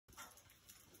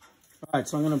All right,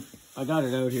 so I got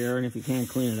it out here, and if you can,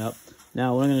 clean it up.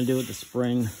 Now, what I'm gonna do with the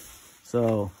spring,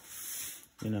 so,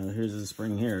 you know, here's the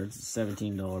spring here. It's a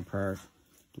 $17 part,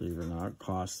 believe it or not. It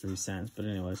costs 3 cents, but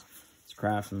anyways, it's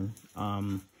Craftsman,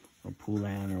 or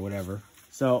Poulan, or whatever.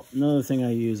 So, another thing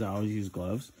I always use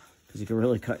gloves, because you can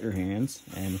really cut your hands,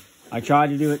 and I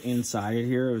tried to do it inside it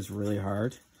here. It was really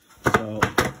hard. So,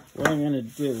 what I'm gonna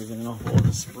do is I'm gonna hold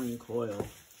the spring coil,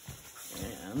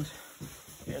 and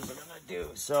here's what I'm gonna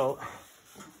do. So,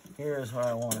 here's what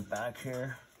I want it back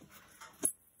here.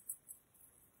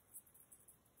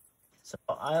 So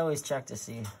I always check to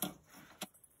see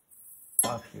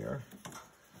up here.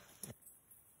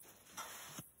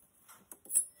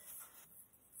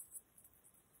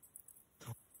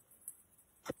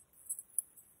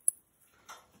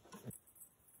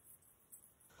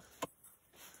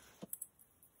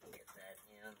 Get that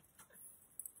in.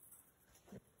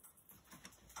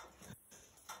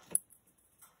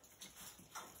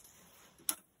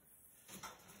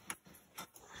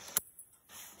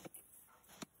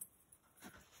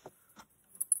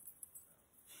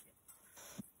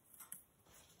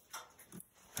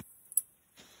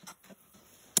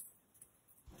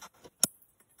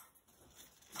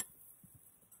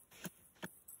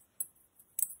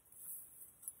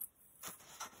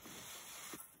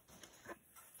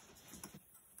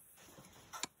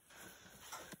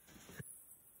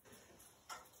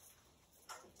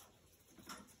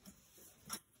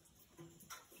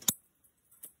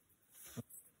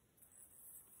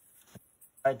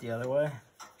 Right the other way.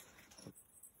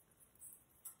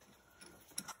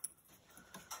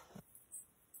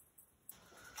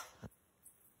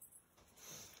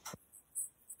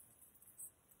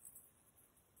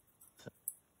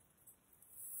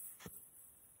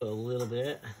 A little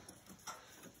bit.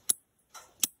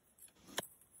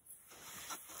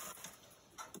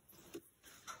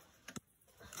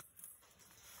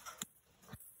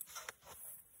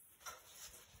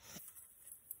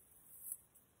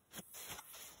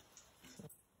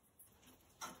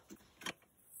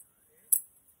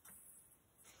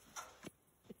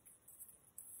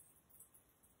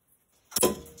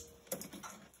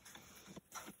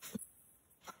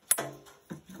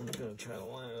 I'm gonna try to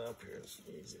line it up here as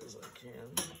easy as I can.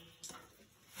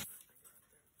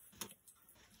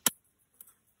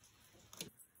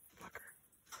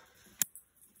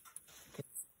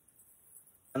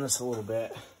 And this a little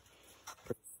bit.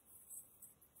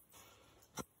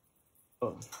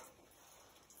 Oh.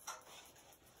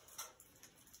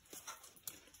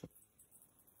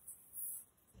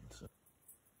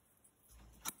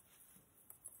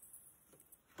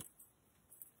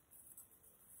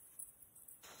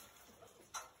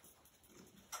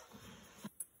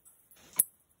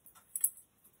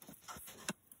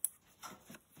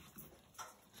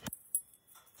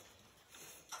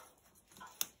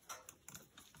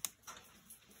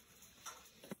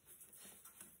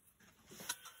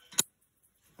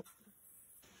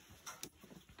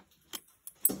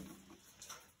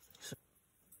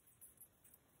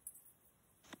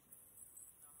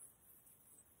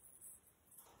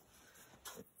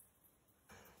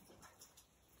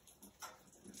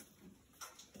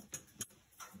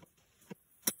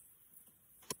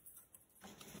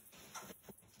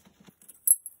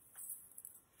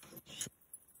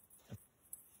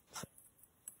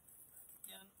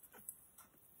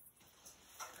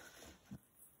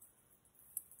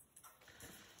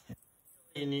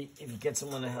 And if you get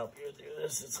someone to help you do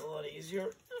this, it's a lot easier.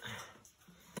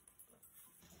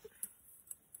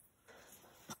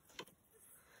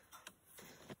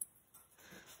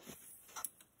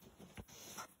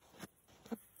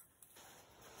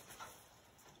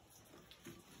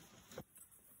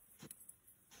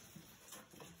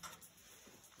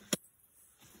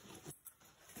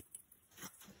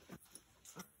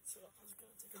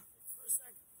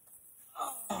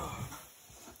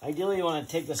 Ideally, you want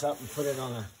to take this up and put it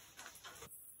on a...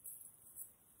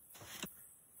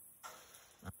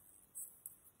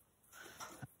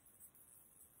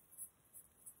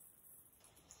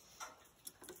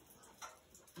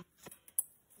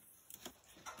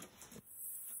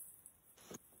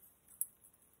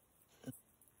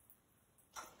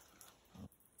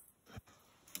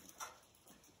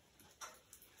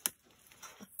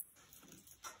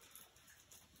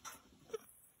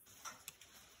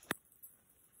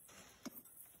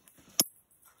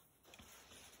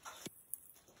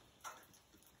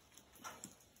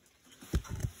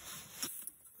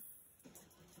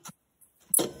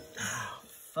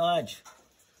 Fudge.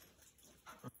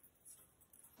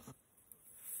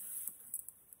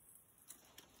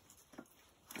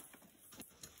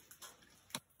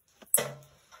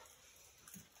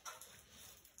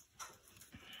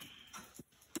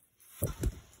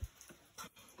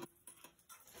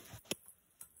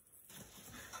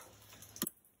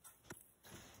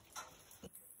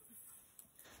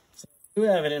 do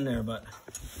have it in there, but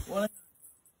what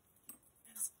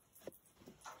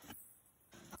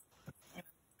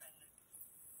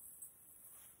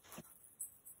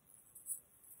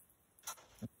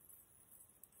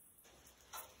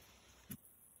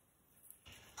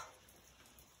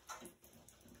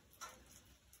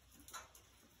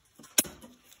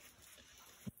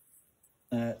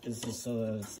that is just so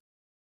that it's